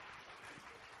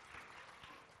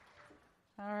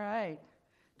All right.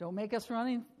 Don't make us run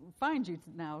and find you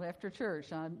now after church.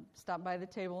 Stop by the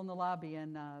table in the lobby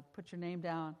and put your name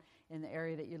down in the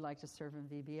area that you'd like to serve in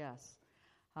VBS.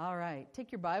 All right.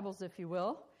 Take your Bibles, if you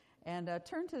will, and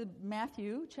turn to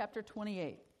Matthew chapter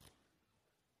 28.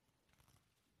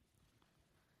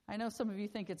 I know some of you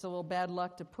think it's a little bad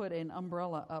luck to put an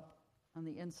umbrella up on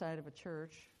the inside of a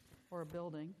church or a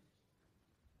building.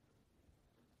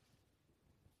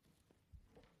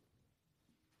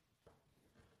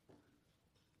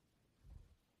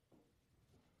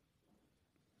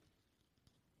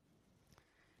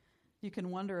 You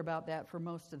can wonder about that for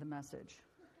most of the message.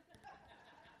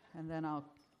 And then I'll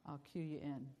cue you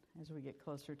in as we get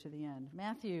closer to the end.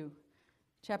 Matthew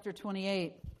chapter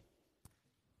 28.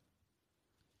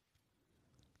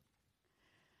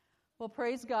 Well,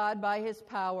 praise God, by his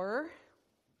power,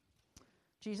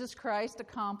 Jesus Christ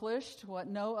accomplished what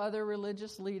no other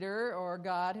religious leader or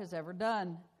God has ever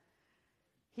done.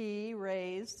 He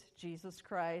raised Jesus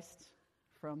Christ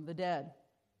from the dead.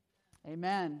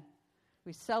 Amen.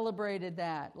 We celebrated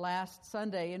that last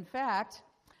Sunday. In fact,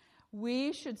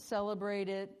 we should celebrate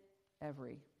it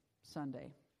every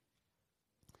Sunday.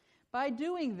 By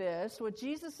doing this, what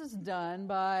Jesus has done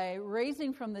by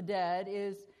raising from the dead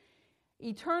is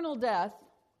eternal death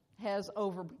has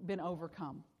been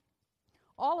overcome.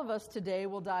 All of us today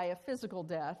will die a physical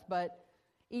death, but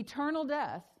eternal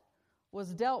death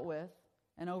was dealt with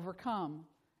and overcome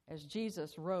as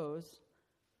Jesus rose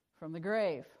from the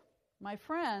grave. My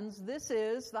friends, this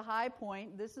is the high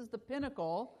point, this is the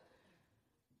pinnacle,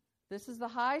 this is the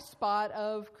high spot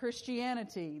of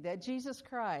Christianity, that Jesus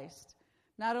Christ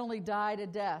not only died a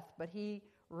death, but he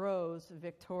rose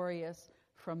victorious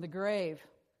from the grave.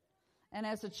 And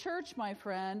as a church, my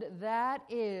friend, that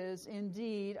is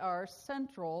indeed our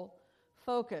central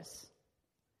focus.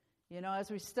 You know,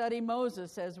 as we study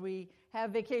Moses, as we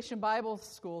have Vacation Bible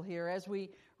School here, as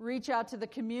we reach out to the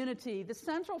community, the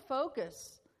central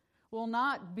focus will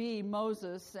not be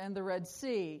Moses and the Red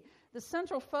Sea. The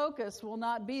central focus will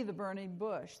not be the burning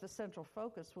bush. The central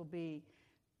focus will be,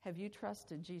 have you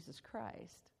trusted Jesus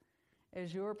Christ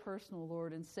as your personal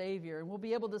Lord and Savior? And we'll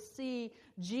be able to see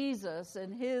Jesus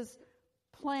and his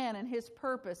plan and his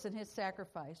purpose and his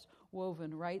sacrifice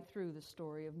woven right through the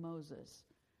story of Moses.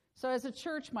 So as a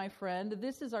church, my friend,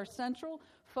 this is our central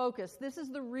focus. This is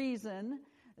the reason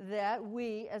that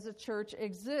we as a church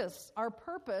exist. Our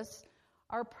purpose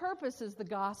is the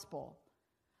gospel.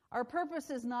 Our purpose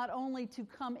is not only to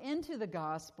come into the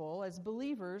gospel as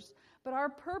believers, but our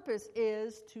purpose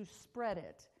is to spread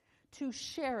it, to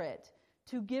share it,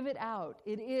 to give it out.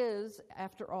 It is,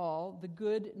 after all, the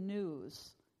good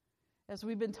news. As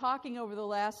we've been talking over the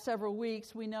last several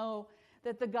weeks, we know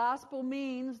that the gospel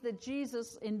means that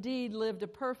Jesus indeed lived a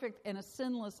perfect and a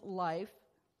sinless life.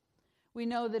 We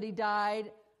know that he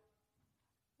died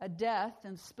a death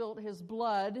and spilt his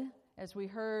blood, as we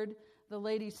heard the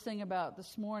ladies sing about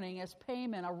this morning, as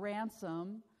payment, a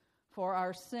ransom for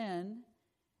our sin.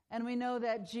 And we know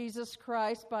that Jesus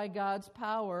Christ, by God's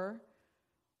power,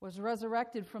 was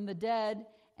resurrected from the dead,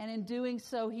 and in doing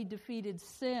so, he defeated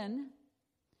sin.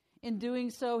 In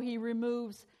doing so, he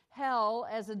removes hell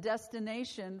as a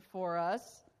destination for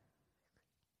us.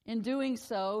 In doing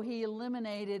so, he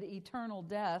eliminated eternal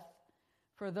death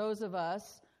for those of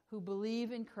us who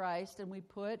believe in Christ and we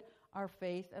put our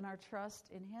faith and our trust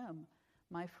in him.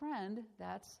 My friend,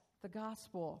 that's the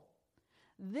gospel.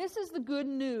 This is the good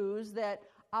news that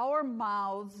our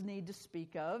mouths need to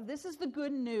speak of. This is the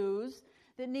good news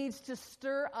that needs to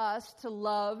stir us to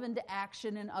love and to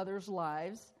action in others'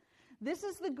 lives. This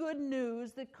is the good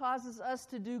news that causes us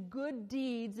to do good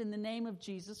deeds in the name of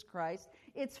Jesus Christ.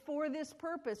 It's for this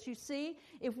purpose. You see,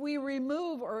 if we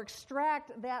remove or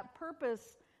extract that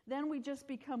purpose, then we just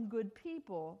become good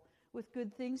people with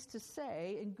good things to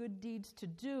say and good deeds to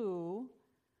do,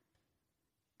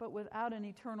 but without an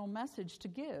eternal message to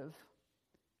give.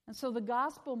 And so the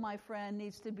gospel, my friend,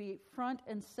 needs to be front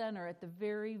and center at the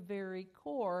very, very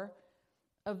core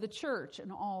of the church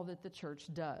and all that the church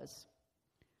does.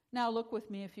 Now look with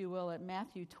me, if you will, at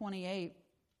Matthew 28.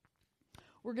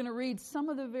 We're going to read some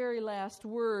of the very last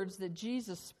words that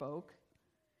Jesus spoke.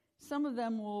 Some of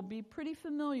them will be pretty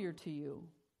familiar to you.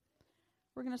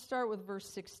 We're going to start with verse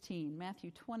 16,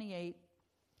 Matthew 28,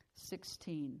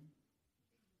 16.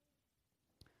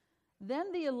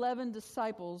 Then the 11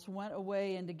 disciples went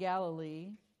away into Galilee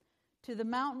to the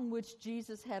mountain which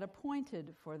Jesus had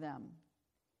appointed for them.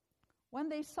 When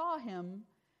they saw him,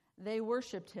 they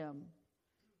worshipped him,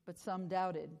 but some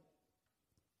doubted.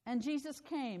 And Jesus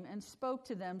came and spoke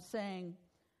to them, saying,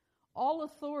 All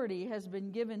authority has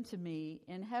been given to me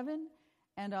in heaven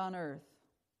and on earth.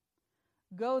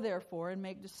 Go, therefore, and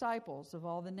make disciples of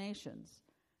all the nations,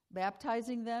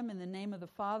 baptizing them in the name of the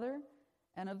Father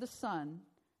and of the Son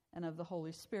and of the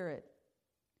Holy Spirit,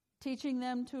 teaching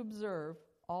them to observe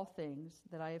all things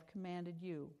that I have commanded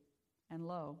you. And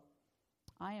lo,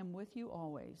 I am with you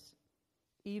always,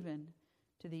 even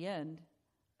to the end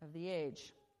of the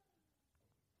age.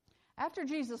 After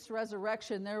Jesus'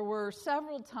 resurrection, there were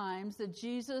several times that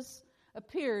Jesus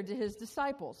appeared to his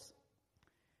disciples.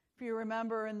 If you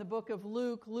remember in the book of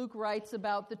Luke, Luke writes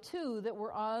about the two that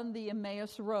were on the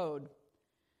Emmaus Road,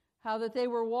 how that they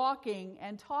were walking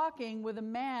and talking with a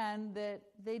man that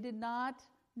they did not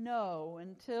know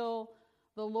until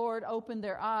the Lord opened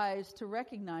their eyes to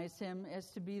recognize him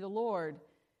as to be the Lord.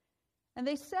 And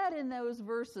they said in those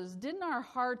verses, "Didn't our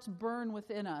hearts burn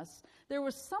within us?" There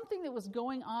was something that was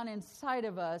going on inside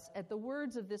of us at the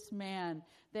words of this man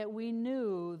that we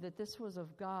knew that this was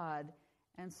of God.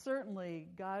 And certainly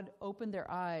God opened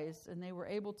their eyes and they were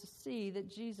able to see that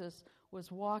Jesus was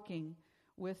walking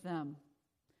with them.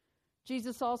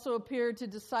 Jesus also appeared to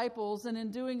disciples, and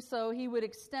in doing so, he would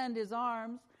extend his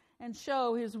arms and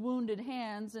show his wounded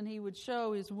hands, and he would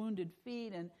show his wounded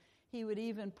feet, and he would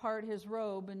even part his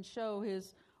robe and show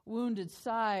his wounded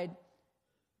side.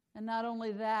 And not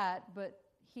only that, but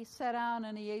he sat down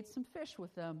and he ate some fish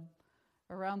with them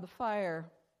around the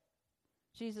fire.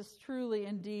 Jesus truly,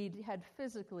 indeed, had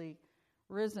physically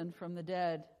risen from the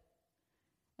dead.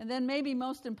 And then maybe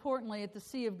most importantly, at the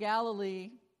Sea of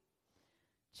Galilee,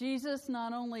 Jesus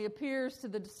not only appears to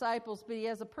the disciples, but he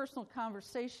has a personal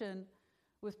conversation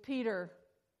with Peter.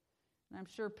 And I'm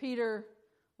sure Peter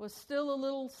was still a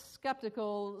little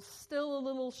skeptical, still a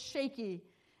little shaky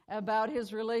about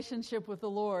his relationship with the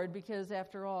Lord, because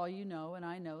after all, you know, and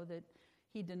I know that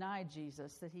he denied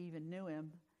Jesus, that he even knew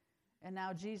him. And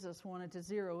now Jesus wanted to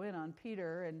zero in on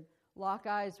Peter and lock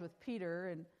eyes with Peter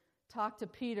and talk to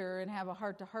Peter and have a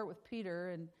heart-to-heart with Peter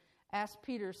and ask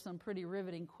Peter some pretty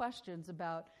riveting questions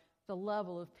about the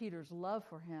level of Peter's love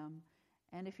for him.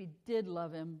 And if he did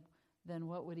love him, then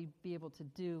what would he be able to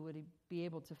do? Would he be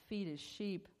able to feed his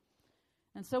sheep?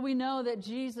 And so we know that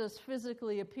Jesus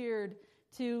physically appeared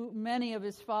to many of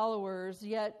his followers,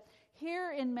 yet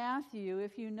here in Matthew,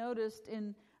 if you noticed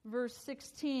in verse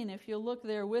 16, if you look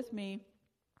there with me,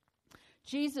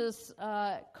 Jesus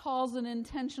calls an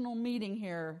intentional meeting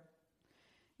here.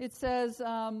 It says,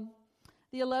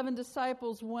 the 11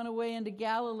 disciples went away into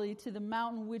Galilee to the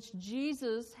mountain which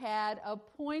Jesus had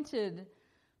appointed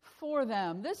for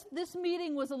them. This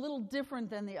meeting was a little different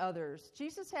than the others.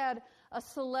 Jesus had a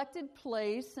selected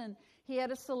place, and he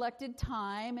had a selected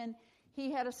time, and he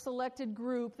had a selected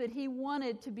group that he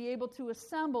wanted to be able to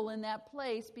assemble in that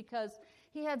place, because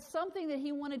he had something that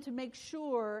he wanted to make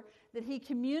sure that he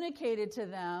communicated to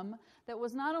them that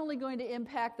was not only going to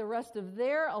impact the rest of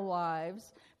their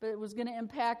lives, but it was going to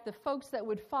impact the folks that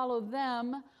would follow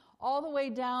them all the way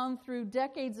down through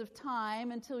decades of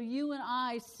time until you and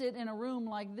I sit in a room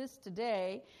like this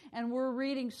today and we're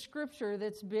reading scripture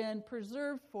that's been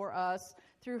preserved for us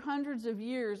through hundreds of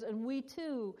years, and we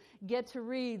too get to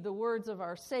read the words of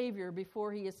our Savior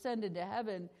before he ascended to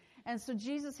heaven. And so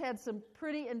Jesus had some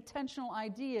pretty intentional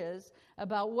ideas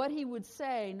about what he would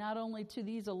say, not only to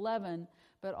these 11,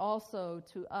 but also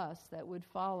to us that would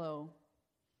follow.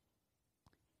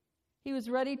 He was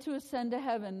ready to ascend to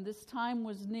heaven. This time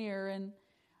was near. And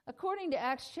according to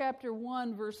Acts chapter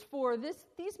 1, verse 4,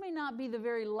 these may not be the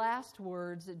very last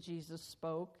words that Jesus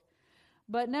spoke,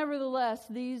 but nevertheless,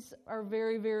 these are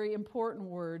very, very important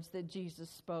words that Jesus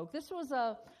spoke. This was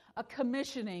a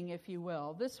commissioning, if you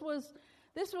will. This was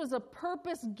a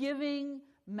purpose-giving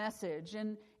message.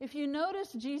 And if you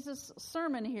notice Jesus'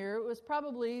 sermon here, it was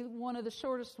probably one of the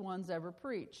shortest ones ever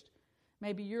preached.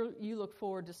 Maybe you look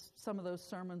forward to some of those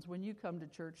sermons when you come to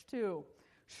church too.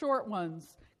 Short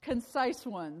ones, concise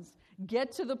ones,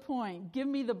 get to the point, give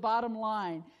me the bottom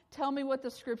line, tell me what the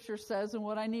scripture says and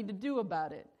what I need to do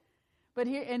about it. But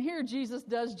here Jesus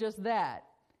does just that.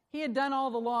 He had done all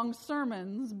the long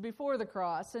sermons before the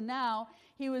cross, and now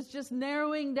he was just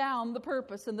narrowing down the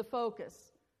purpose and the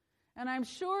focus. And I'm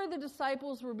sure the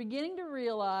disciples were beginning to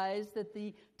realize that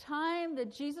the time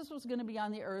that Jesus was going to be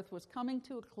on the earth was coming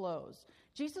to a close.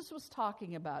 Jesus was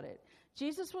talking about it.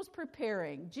 Jesus was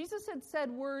preparing. Jesus had said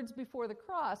words before the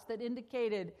cross that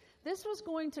indicated this was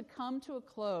going to come to a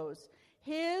close.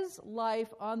 His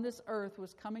life on this earth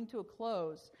was coming to a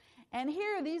close. And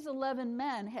here these 11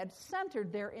 men had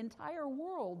centered their entire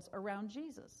worlds around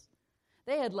Jesus.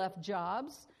 They had left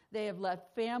jobs, they had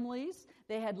left families,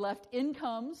 they had left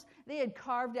incomes, they had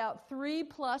carved out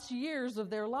 3+ years of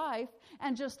their life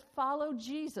and just followed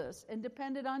Jesus and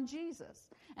depended on Jesus.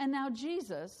 And now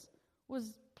Jesus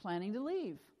was planning to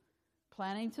leave.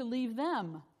 planning to leave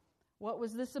them. What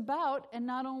was this about? And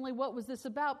not only what was this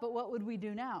about, but what would we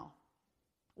do now?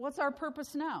 What's our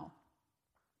purpose now?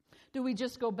 Do we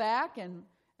just go back and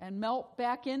melt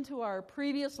back into our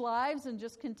previous lives and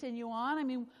just continue on? I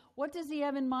mean, what does he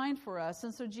have in mind for us?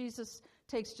 And so Jesus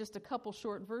takes just a couple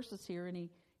short verses here and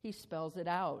he spells it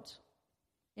out.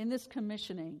 In this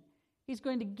commissioning, he's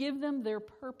going to give them their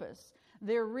purpose,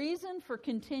 their reason for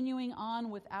continuing on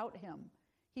without him.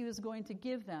 He was going to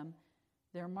give them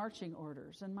their marching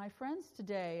orders. And my friends,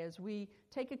 today, as we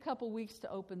take a couple weeks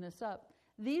to open this up,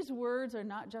 these words are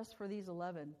not just for these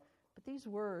 11, but these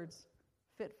words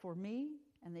fit for me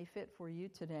and they fit for you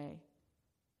today.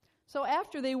 So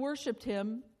after they worshiped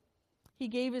him, he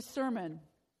gave his sermon.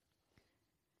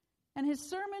 And his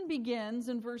sermon begins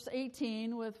in verse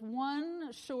 18 with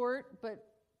one short but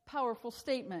powerful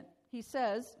statement. He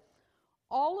says,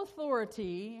 "All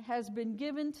authority has been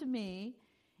given to me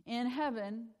in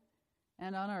heaven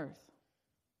and on earth."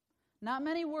 Not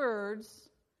many words,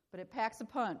 but it packs a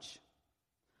punch.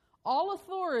 All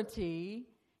authority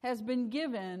has been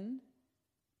given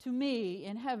to me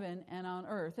in heaven and on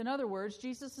earth. In other words,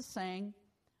 Jesus is saying,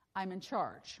 I'm in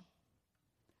charge.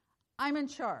 I'm in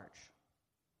charge.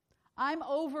 I'm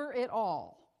over it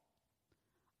all.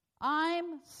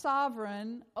 I'm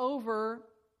sovereign over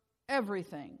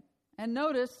everything. And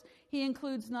notice, he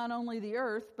includes not only the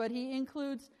earth, but he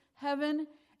includes heaven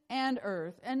and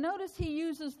earth. And notice he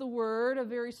uses the word, a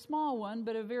very small one,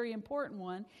 but a very important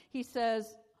one. He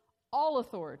says, all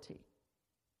authority.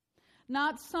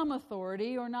 Not some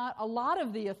authority, or not a lot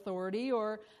of the authority,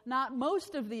 or not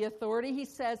most of the authority. He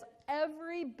says,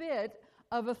 every bit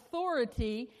of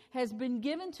authority has been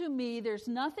given to me. There's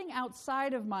nothing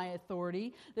outside of my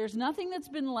authority. There's nothing that's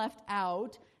been left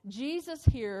out. Jesus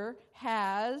here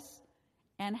has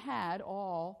and had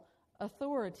all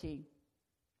authority.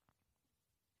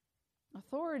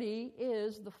 Authority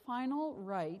is the final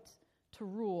right to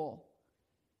rule.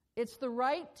 It's the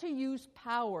right to use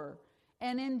power.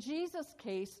 And in Jesus'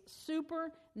 case,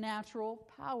 supernatural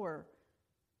power.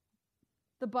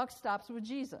 The buck stops with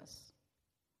Jesus.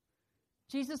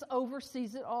 Jesus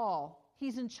oversees it all.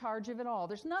 He's in charge of it all.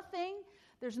 There's nothing,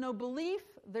 there's no belief,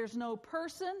 there's no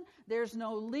person, there's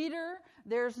no leader,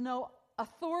 there's no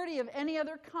authority of any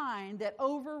other kind that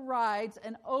overrides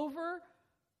and oversees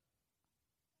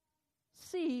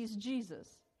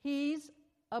Jesus. He's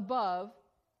above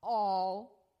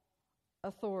all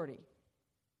authority.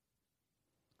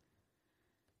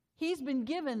 He's been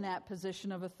given that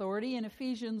position of authority. In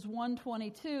Ephesians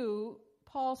 1:22,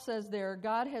 Paul says there,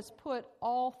 God has put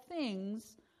all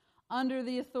things under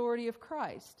the authority of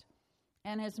Christ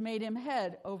and has made him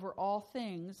head over all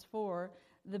things for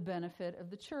the benefit of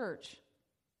the church.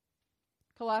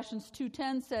 Colossians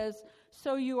 2:10 says,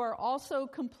 so you are also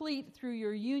complete through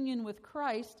your union with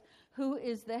Christ, who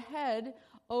is the head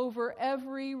over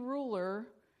every ruler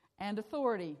and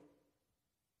authority.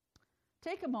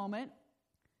 Take a moment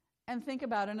and think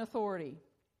about an authority.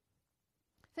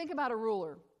 Think about a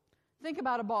ruler. Think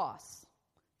about a boss.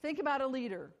 Think about a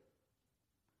leader.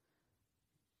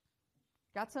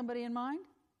 Got somebody in mind?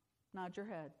 Nod your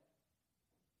head.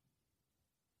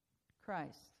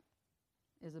 Christ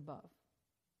is above.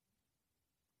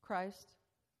 Christ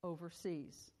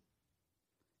oversees.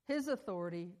 His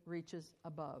authority reaches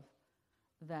above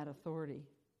that authority.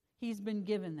 He's been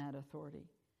given that authority.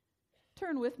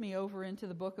 Turn with me over into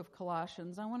the book of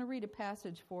Colossians. I want to read a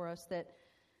passage for us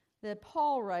that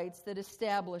Paul writes that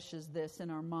establishes this in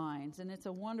our minds. And it's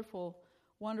a wonderful,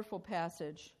 wonderful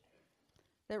passage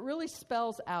that really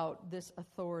spells out this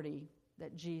authority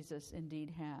that Jesus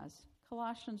indeed has.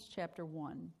 Colossians chapter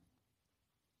 1.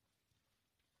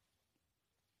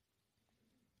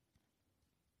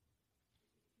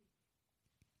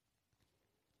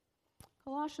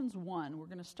 Colossians 1, we're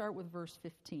going to start with verse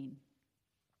 15.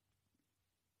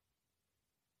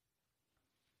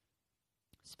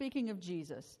 Speaking of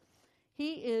Jesus,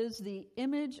 he is the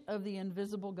image of the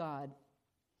invisible God,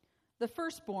 the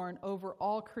firstborn over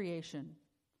all creation.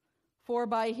 For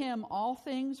by him all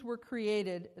things were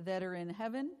created that are in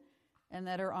heaven and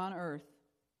that are on earth,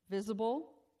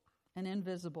 visible and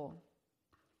invisible,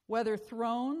 whether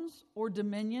thrones or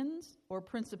dominions or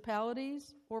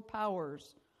principalities or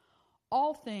powers.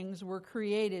 All things were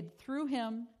created through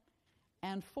him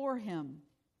and for him.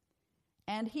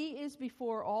 And he is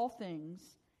before all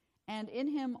things, and in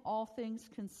him all things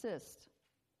consist.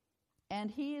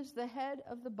 And he is the head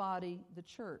of the body, the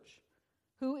church,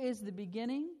 who is the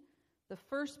beginning, the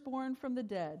firstborn from the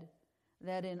dead,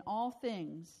 that in all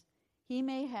things he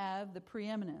may have the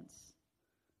preeminence.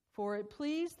 For it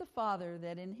pleased the Father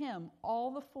that in him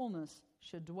all the fullness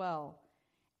should dwell,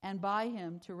 and by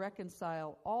him to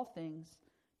reconcile all things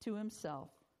to himself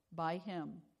by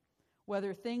him,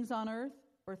 whether things on earth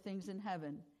or things in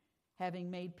heaven, having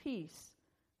made peace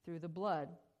through the blood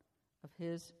of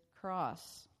his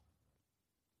cross.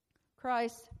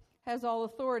 Christ has all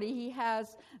authority. He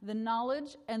has the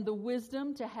knowledge and the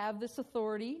wisdom to have this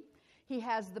authority. He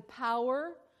has the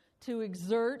power to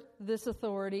exert this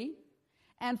authority.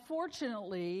 And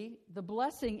fortunately, the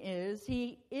blessing is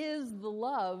he is the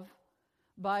love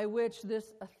by which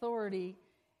this authority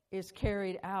is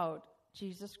carried out.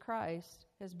 Jesus Christ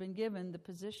has been given the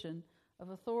position of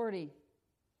authority.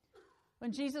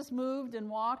 When Jesus moved and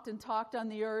walked and talked on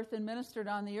the earth and ministered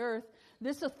on the earth,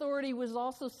 this authority was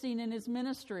also seen in his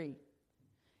ministry.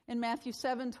 In Matthew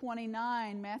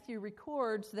 7:29, Matthew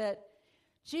records that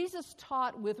Jesus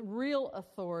taught with real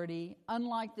authority,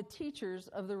 unlike the teachers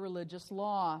of the religious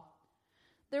law.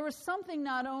 There was something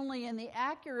not only in the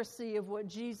accuracy of what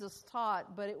Jesus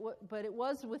taught, but it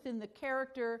was within the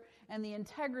character and the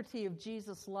integrity of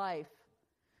Jesus' life,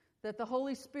 that the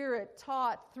Holy Spirit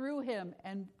taught through him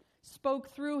and spoke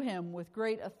through him with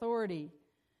great authority.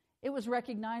 It was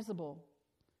recognizable.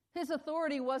 His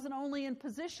authority wasn't only in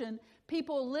position.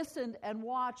 People listened and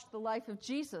watched the life of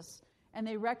Jesus, and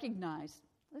they recognized,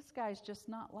 this guy's just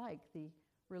not like the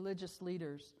religious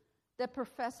leaders that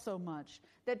profess so much,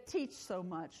 that teach so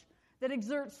much, that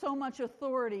exert so much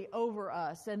authority over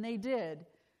us, and they did.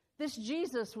 This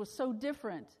Jesus was so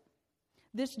different.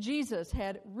 This Jesus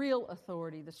had real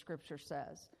authority, the Scripture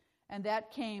says, and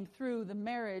that came through the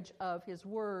marriage of his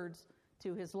words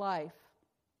to his life,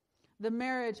 the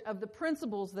marriage of the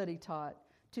principles that he taught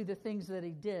to the things that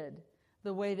he did,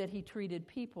 the way that he treated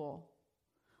people,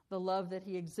 the love that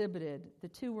he exhibited. The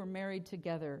two were married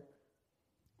together,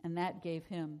 and that gave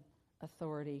him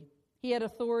authority. He had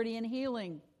authority in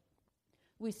healing.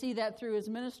 We see that through his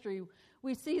ministry.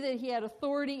 We see that he had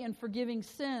authority in forgiving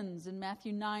sins. In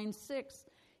Matthew 9:6,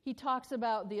 he talks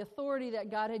about the authority that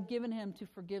God had given him to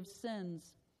forgive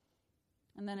sins.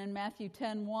 And then in Matthew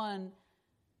 10:1,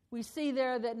 we see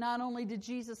there that not only did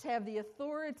Jesus have the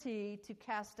authority to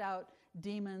cast out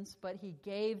demons, but he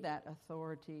gave that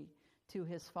authority to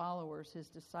his followers, his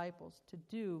disciples, to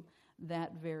do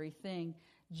that very thing.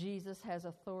 Jesus has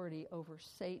authority over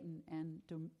Satan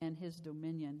and his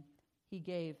dominion. He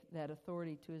gave that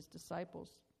authority to his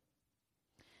disciples.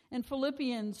 In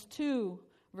Philippians 2,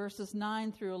 verses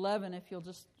 9 through 11, if you'll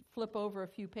just flip over a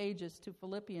few pages to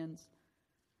Philippians,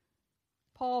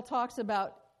 Paul talks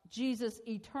about Jesus'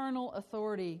 eternal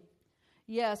authority.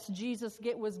 Yes, Jesus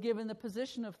was given the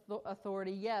position of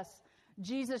authority. Yes,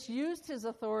 Jesus used his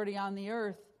authority on the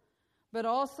earth, but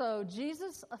also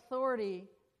Jesus' authority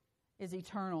is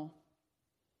eternal.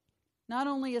 Not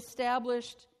only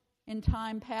established in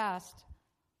time past,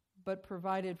 but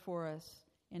provided for us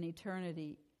in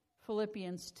eternity.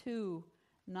 Philippians 2,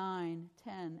 9,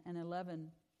 10, and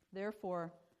 11.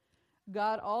 Therefore,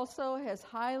 God also has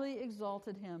highly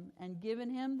exalted him and given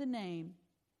him the name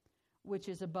which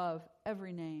is above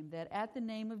every name, that at the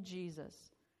name of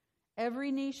Jesus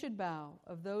every knee should bow,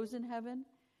 of those in heaven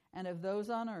and of those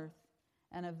on earth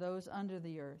and of those under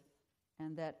the earth,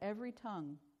 and that every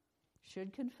tongue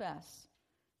should confess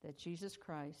that Jesus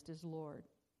Christ is Lord,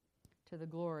 to the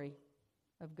glory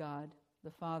of God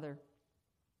the Father.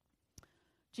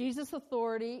 Jesus'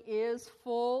 authority is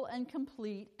full and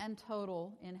complete and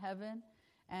total in heaven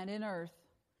and in earth.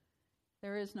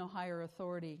 There is no higher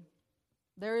authority.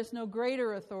 There is no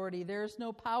greater authority. There is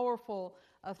no powerful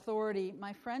authority.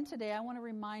 My friend, today I want to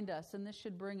remind us, and this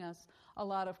should bring us a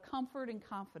lot of comfort and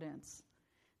confidence,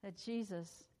 that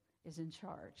Jesus is in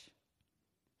charge.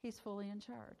 He's fully in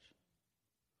charge.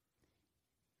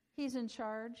 He's in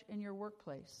charge in your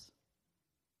workplace.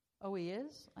 Oh, he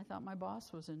is? I thought my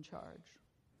boss was in charge.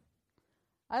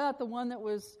 I thought the one that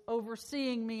was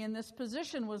overseeing me in this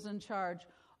position was in charge.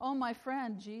 Oh, my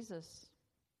friend, Jesus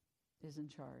is in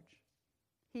charge.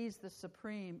 He's the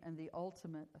supreme and the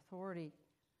ultimate authority.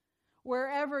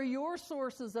 Wherever your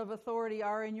sources of authority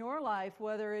are in your life,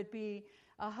 whether it be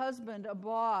a husband, a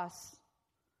boss,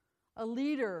 a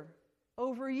leader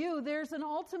over you, there's an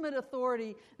ultimate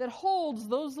authority that holds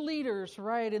those leaders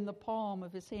right in the palm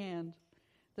of his hand.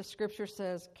 The Scripture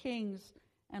says, kings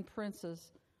and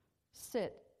princes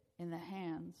sit in the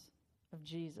hands of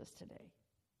Jesus today.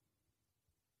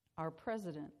 Our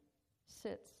president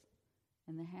sits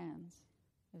in the hands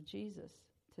of Jesus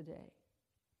today.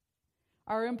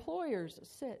 Our employers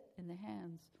sit in the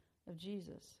hands of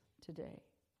Jesus today.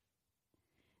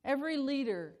 Every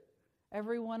leader,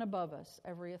 everyone above us,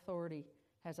 every authority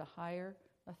has a higher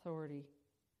authority,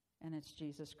 and it's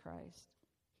Jesus Christ.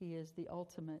 He is the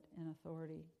ultimate in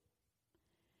authority.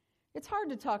 It's hard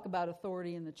to talk about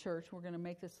authority in the church. We're going to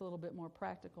make this a little bit more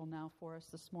practical now for us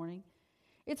this morning.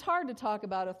 It's hard to talk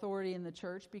about authority in the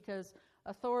church because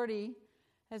authority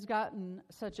has gotten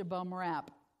such a bum rap,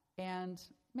 and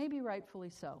maybe rightfully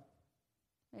so.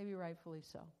 Maybe rightfully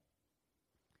so.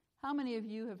 How many of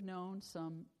you have known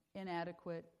some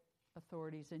inadequate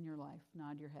authorities in your life?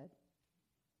 Nod your head.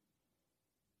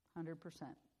 100%.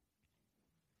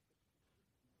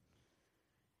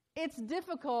 It's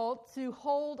difficult to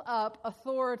hold up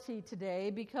authority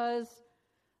today because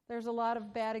there's a lot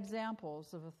of bad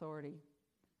examples of authority.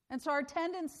 And so our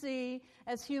tendency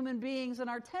as human beings and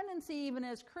our tendency even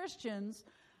as Christians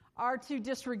are to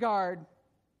disregard,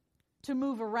 to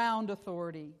move around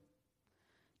authority.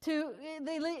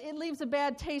 It leaves a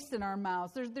bad taste in our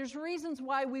mouths. There's reasons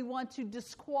why we want to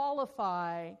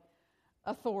disqualify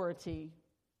authority.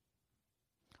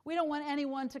 We don't want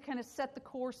anyone to kind of set the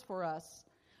course for us.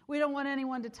 We don't want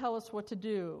anyone to tell us what to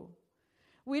do.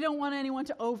 We don't want anyone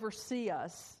to oversee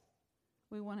us.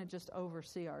 We want to just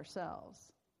oversee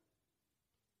ourselves.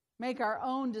 Make our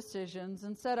own decisions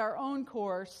and set our own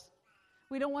course.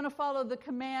 We don't want to follow the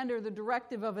command or the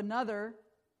directive of another.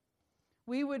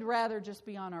 We would rather just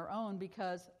be on our own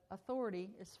because authority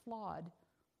is flawed.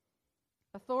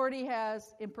 Authority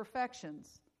has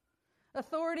imperfections.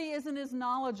 Authority isn't as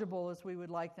knowledgeable as we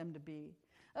would like them to be.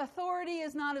 Authority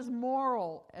is not as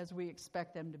moral as we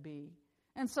expect them to be.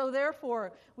 And so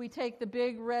therefore, we take the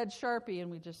big red Sharpie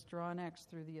and we just draw an X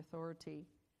through the authority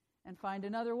and find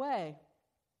another way.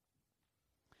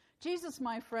 Jesus,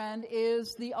 my friend,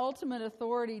 is the ultimate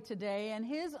authority today, and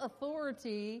his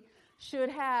authority should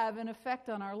have an effect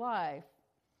on our life.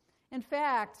 In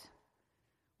fact,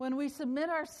 when we submit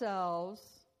ourselves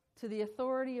to the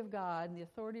authority of God and the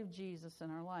authority of Jesus in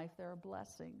our life, there are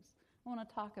blessings. I want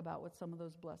to talk about what some of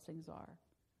those blessings are.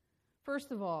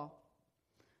 First of all,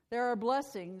 there are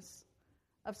blessings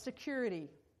of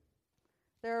security.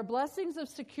 There are blessings of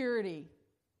security.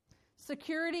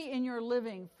 Security in your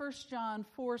living. 1 John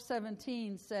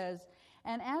 4:17 says,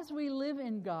 "And as we live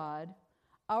in God,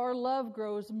 our love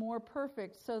grows more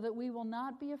perfect so that we will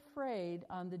not be afraid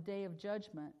on the day of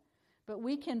judgment, but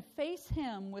we can face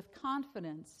him with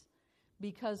confidence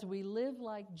because we live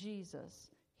like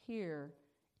Jesus here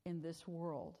in this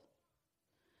world."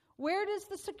 Where does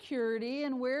the security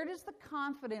and where does the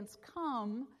confidence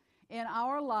come in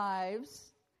our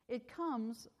lives? It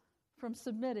comes from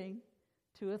submitting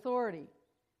to authority.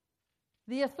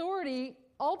 The authority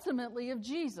ultimately of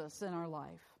Jesus in our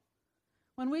life.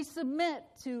 When we submit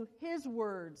to his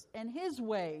words and his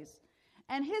ways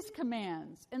and his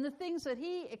commands and the things that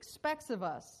he expects of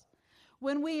us,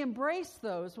 when we embrace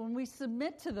those, when we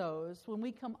submit to those, when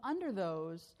we come under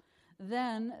those,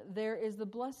 then there is the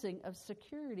blessing of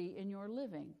security in your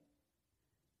living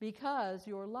because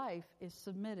your life is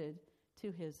submitted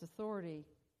to his authority.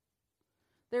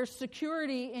 There's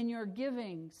security in your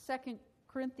giving. 2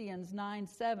 Corinthians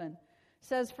 9:7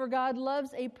 says, "For God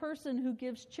loves a person who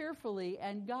gives cheerfully,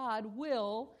 and God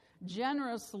will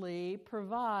generously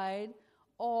provide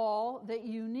all that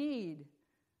you need."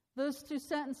 Those two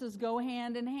sentences go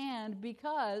hand in hand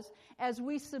because as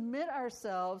we submit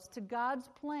ourselves to God's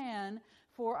plan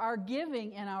for our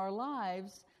giving in our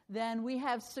lives, then we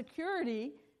have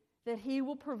security that he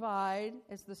will provide,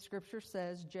 as the scripture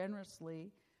says,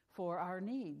 generously for our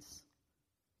needs.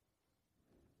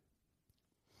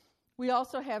 We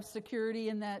also have security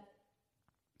in that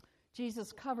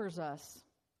Jesus covers us.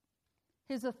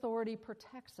 His authority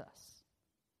protects us.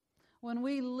 When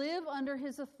we live under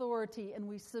his authority and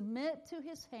we submit to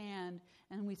his hand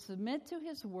and we submit to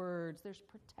his words, there's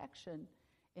protection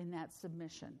in that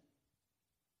submission.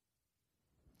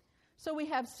 So we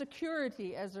have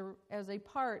security as a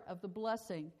part of the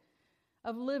blessing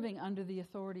of living under the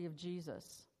authority of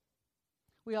Jesus.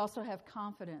 We also have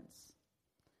confidence.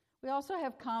 We also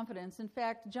have confidence. In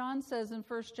fact, John says in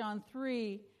 1 John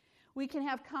 3, we can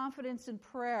have confidence in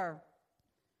prayer.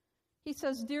 He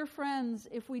says, "Dear friends,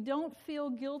 if we don't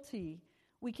feel guilty,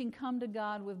 we can come to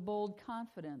God with bold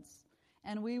confidence,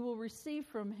 and we will receive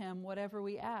from him whatever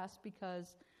we ask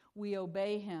because we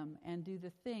obey him and do the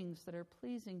things that are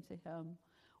pleasing to him."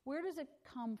 Where does it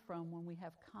come from when we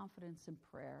have confidence in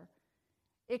prayer?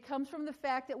 It comes from the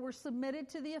fact that we're submitted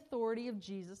to the authority of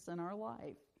Jesus in our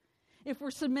life. If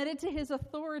we're submitted to his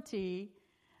authority,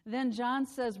 then John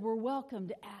says we're welcome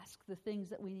to ask the things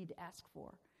that we need to ask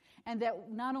for. And that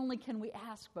not only can we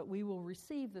ask, but we will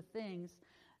receive the things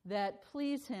that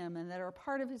please him and that are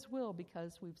part of his will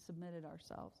because we've submitted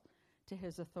ourselves to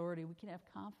his authority. We can have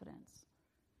confidence.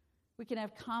 We can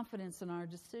have confidence in our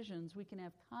decisions. We can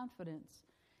have confidence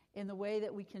in the way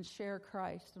that we can share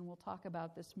Christ, and we'll talk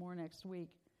about this more next week.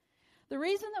 The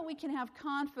reason that we can have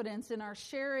confidence in our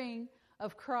sharing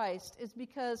of Christ is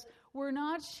because we're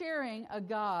not sharing a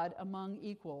God among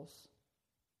equals.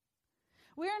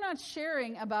 We are not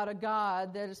sharing about a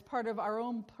God that is part of our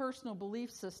own personal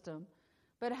belief system,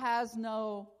 but has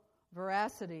no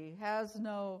veracity, has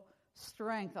no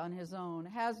strength on his own,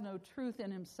 has no truth in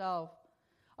himself.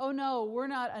 Oh no, we're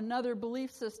not another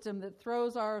belief system that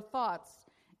throws our thoughts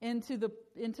into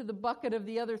the bucket of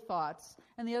the other thoughts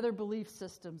and the other belief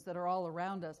systems that are all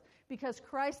around us. Because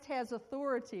Christ has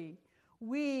authority,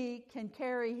 we can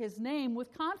carry his name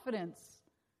with confidence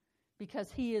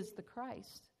because he is the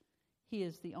Christ. He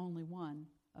is the only one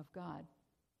of God.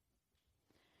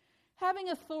 Having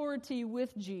authority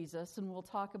with Jesus, and we'll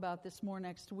talk about this more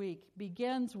next week,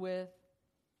 begins with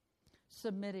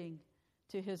submitting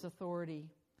to his authority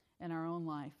in our own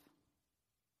life.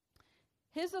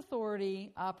 His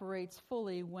authority operates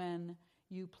fully when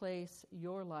you place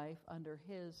your life under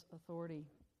his authority.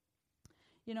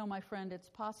 You know, my friend, it's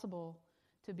possible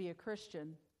to be a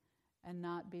Christian and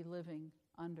not be living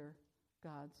under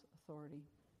God's authority.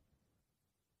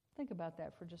 Think about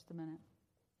that for just a minute.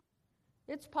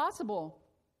 It's possible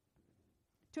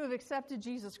to have accepted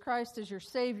Jesus Christ as your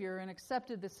Savior and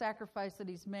accepted the sacrifice that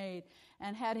he's made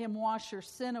and had him wash your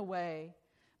sin away,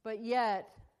 but yet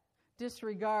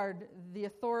disregard the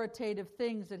authoritative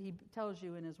things that he tells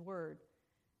you in his word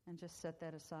and just set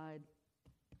that aside.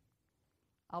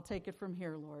 I'll take it from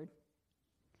here, Lord.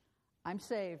 I'm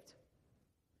saved.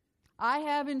 I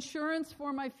have insurance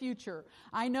for my future.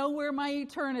 I know where my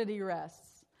eternity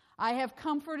rests. I have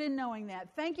comfort in knowing that.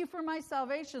 Thank you for my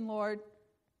salvation, Lord.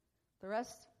 The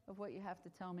rest of what you have to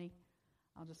tell me,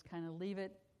 I'll just kind of leave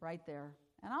it right there.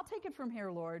 And I'll take it from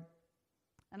here, Lord.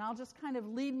 And I'll just kind of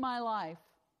lead my life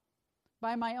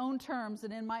by my own terms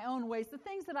and in my own ways. The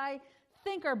things that I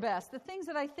think are best, the things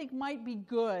that I think might be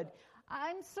good.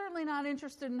 I'm certainly not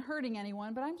interested in hurting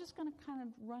anyone, but I'm just going to kind of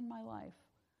run my life,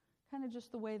 kind of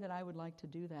just the way that I would like to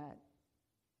do that.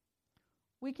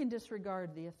 We can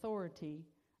disregard the authority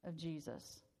of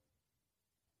Jesus.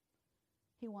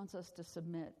 He wants us to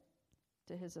submit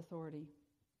to his authority.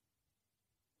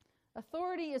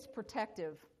 Authority is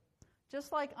protective.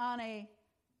 Just like on a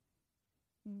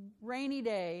rainy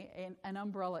day, an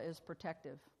umbrella is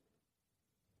protective.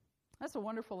 That's a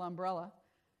wonderful umbrella.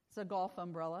 It's a golf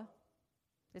umbrella.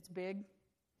 It's big.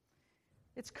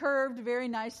 It's curved very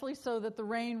nicely so that the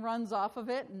rain runs off of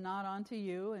it and not onto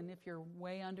you. And if you're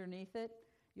way underneath it,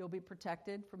 you'll be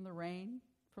protected from the rain,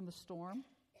 from the storm.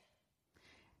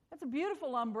 That's a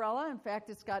beautiful umbrella. In fact,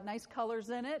 it's got nice colors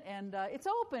in it, and it's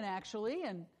open actually,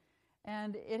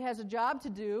 and it has a job to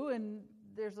do, and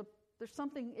there's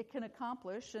something it can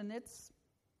accomplish, and it's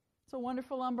a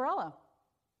wonderful umbrella.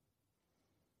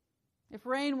 If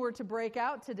rain were to break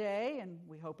out today, and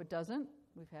we hope it doesn't,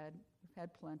 we've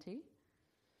had plenty.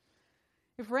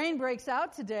 If rain breaks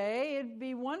out today, it'd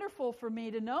be wonderful for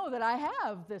me to know that I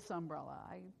have this umbrella.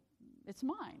 It's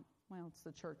mine. Well, it's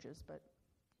the church's, but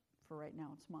for right now,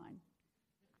 it's mine.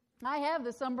 I have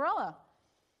this umbrella.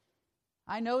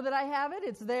 I know that I have it.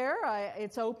 It's there.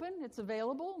 It's open. It's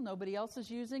available. Nobody else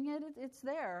is using it. It's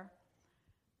there.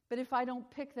 But if I don't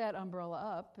pick that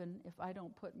umbrella up, and if I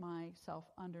don't put myself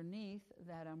underneath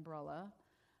that umbrella,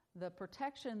 the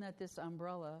protection that this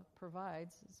umbrella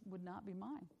provides would not be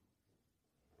mine.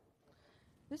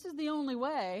 This is the only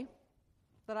way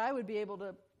that I would be able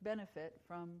to benefit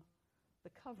from the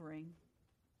covering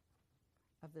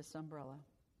of this umbrella.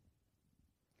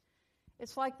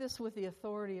 It's like this with the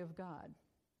authority of God.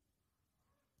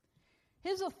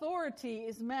 His authority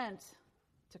is meant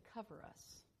to cover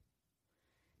us.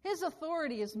 His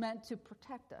authority is meant to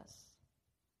protect us.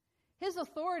 His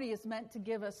authority is meant to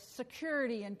give us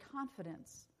security and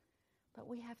confidence, but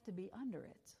we have to be under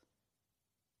it.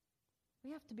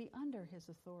 We have to be under his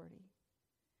authority.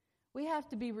 We have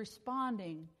to be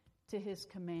responding to his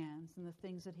commands and the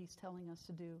things that he's telling us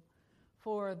to do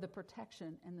for the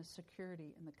protection and the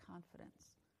security and the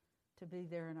confidence to be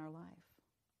there in our life.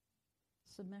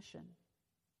 Submission.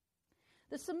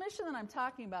 The submission that I'm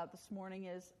talking about this morning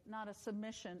is not a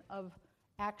submission of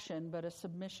action, but a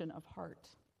submission of heart.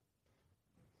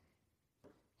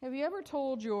 Have you ever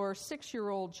told your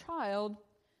 6-year-old child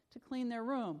to clean their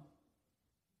room?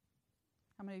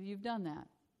 How many of you have done that?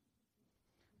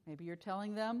 Maybe you're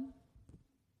telling them,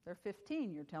 they're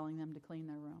 15, you're telling them to clean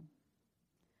their room.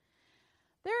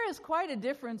 There is quite a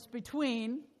difference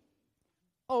between,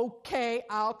 okay,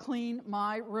 I'll clean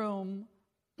my room.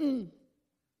 In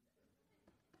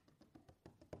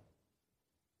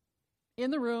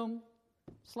the room,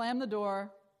 slam the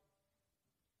door,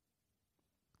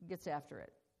 gets after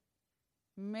it.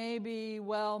 Maybe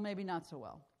well, maybe not so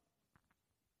well.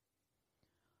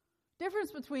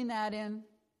 Difference between that and,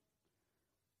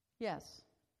 yes,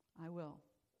 I will.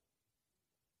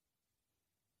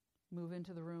 Move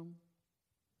into the room.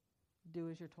 Do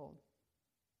as you're told.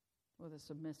 With a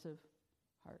submissive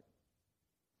heart.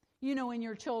 You know in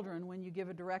your children, when you give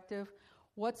a directive,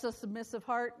 what's a submissive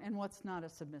heart and what's not a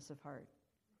submissive heart.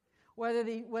 Whether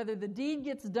the deed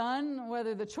gets done,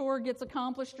 whether the chore gets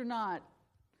accomplished or not,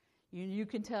 you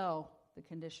can tell the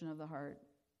condition of the heart.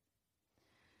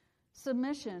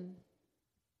 Submission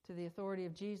to the authority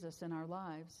of Jesus in our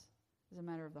lives is a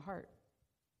matter of the heart.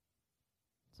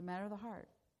 It's a matter of the heart.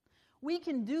 We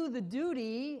can do the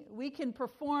duty, we can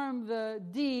perform the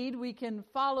deed, we can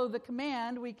follow the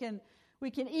command, we can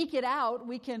eke it out,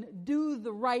 we can do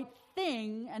the right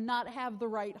thing and not have the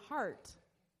right heart.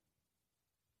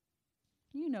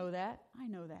 You know that, I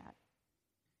know that.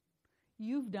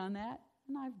 You've done that,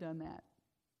 and I've done that.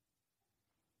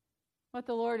 What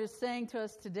the Lord is saying to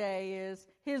us today is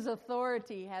His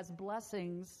authority has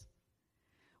blessings.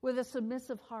 With a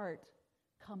submissive heart,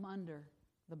 come under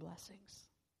the blessings.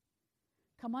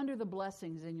 Come under the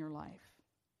blessings in your life.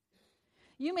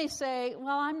 You may say,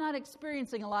 well, I'm not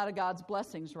experiencing a lot of God's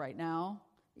blessings right now,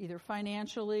 either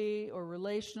financially or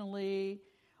relationally,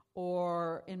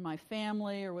 or in my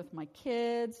family, or with my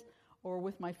kids, or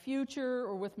with my future,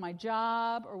 or with my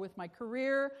job, or with my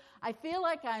career. I feel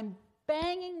like I'm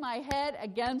banging my head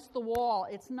against the wall.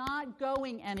 It's not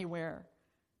going anywhere.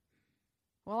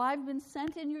 Well, I've been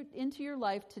sent into your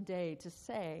life today to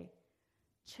say,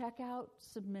 check out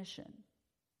submission.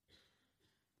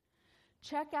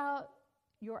 Check out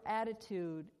your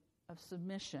attitude of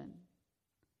submission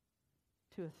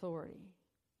to authority.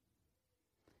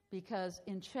 Because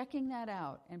in checking that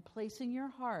out and placing your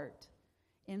heart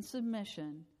in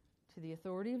submission to the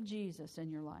authority of Jesus in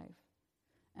your life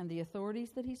and the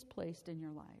authorities that He's placed in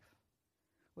your life,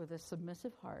 with a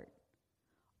submissive heart,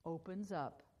 opens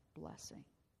up blessing,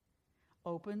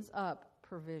 opens up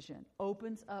provision,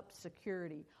 opens up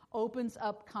security, opens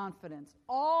up confidence.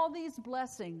 All these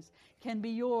blessings can be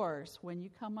yours when you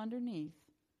come underneath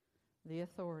the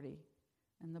authority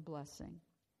and the blessing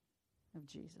of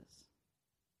Jesus.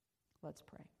 Let's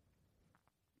pray.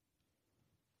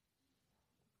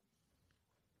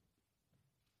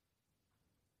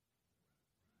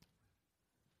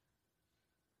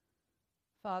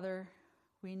 Father,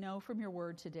 we know from your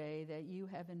word today that you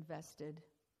have invested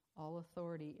all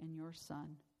authority in your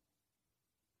Son.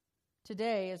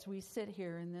 Today, as we sit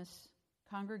here in this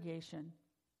congregation,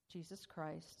 Jesus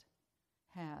Christ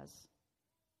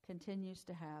continues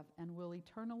to have, and will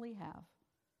eternally have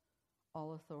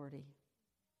all authority.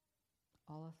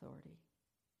 All authority.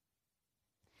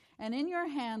 And in your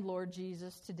hand, Lord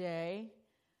Jesus, today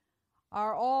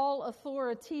are all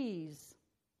authorities,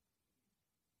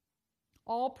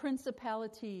 all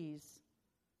principalities,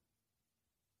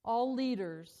 all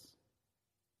leaders,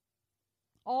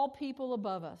 all people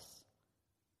above us.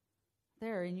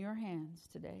 They're in your hands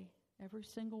today, every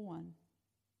single one.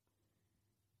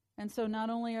 And so not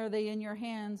only are they in your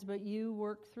hands, but you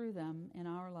work through them in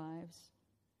our lives.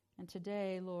 And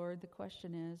today, Lord, the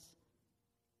question is,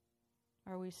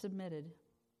 are we submitted?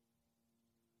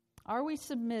 Are we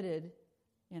submitted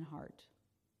in heart?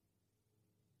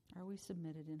 Are we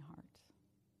submitted in heart?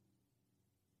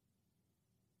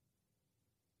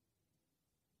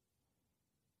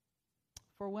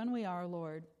 For when we are,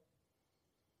 Lord,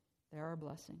 there are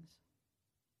blessings.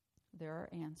 There are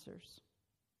answers.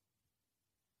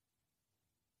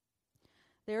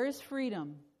 There is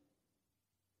freedom.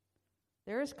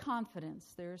 There is confidence.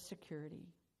 There is security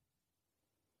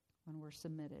when we're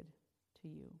submitted to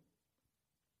you.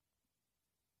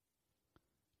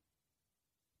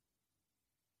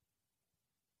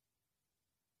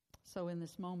 So in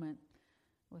this moment,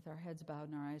 with our heads bowed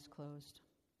and our eyes closed,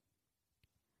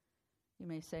 you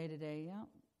may say today, yeah,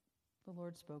 the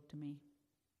Lord spoke to me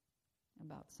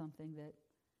about something that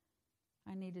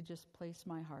I need to just place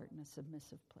my heart in a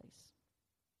submissive place.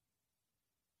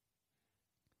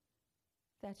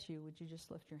 If that's you, would you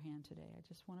just lift your hand today? I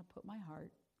just want to put my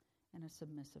heart in a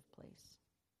submissive place.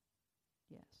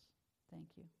 Yes, thank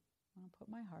you. I want to put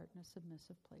my heart in a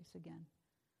submissive place again.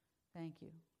 Thank you,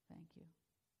 thank you,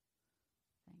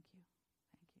 thank you,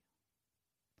 thank you.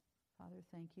 Father,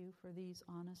 thank you for these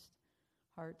honest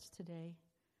hearts today,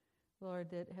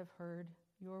 Lord, that have heard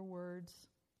your words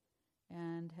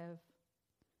and have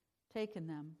taken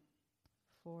them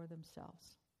for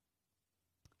themselves.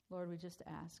 Lord, we just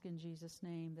ask in Jesus'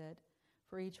 name that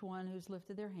for each one who's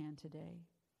lifted their hand today,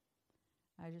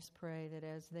 I just pray that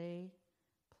as they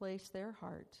place their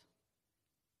heart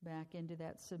back into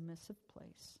that submissive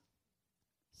place,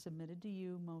 submitted to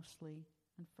you mostly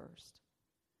and first,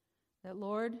 That,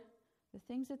 Lord, the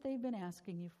things that they've been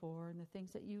asking you for and the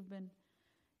things that you've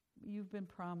been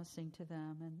promising to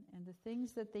them and the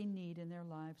things that they need in their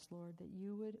lives, Lord, that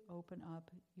you would open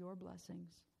up your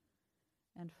blessings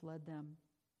and flood them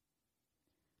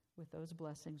with those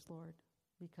blessings, Lord,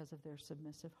 because of their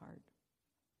submissive heart.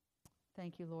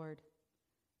 Thank you, Lord,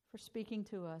 for speaking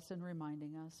to us and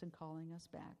reminding us and calling us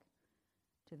back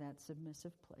to that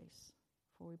submissive place.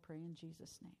 For we pray in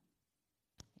Jesus' name.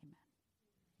 Amen.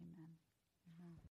 Amen.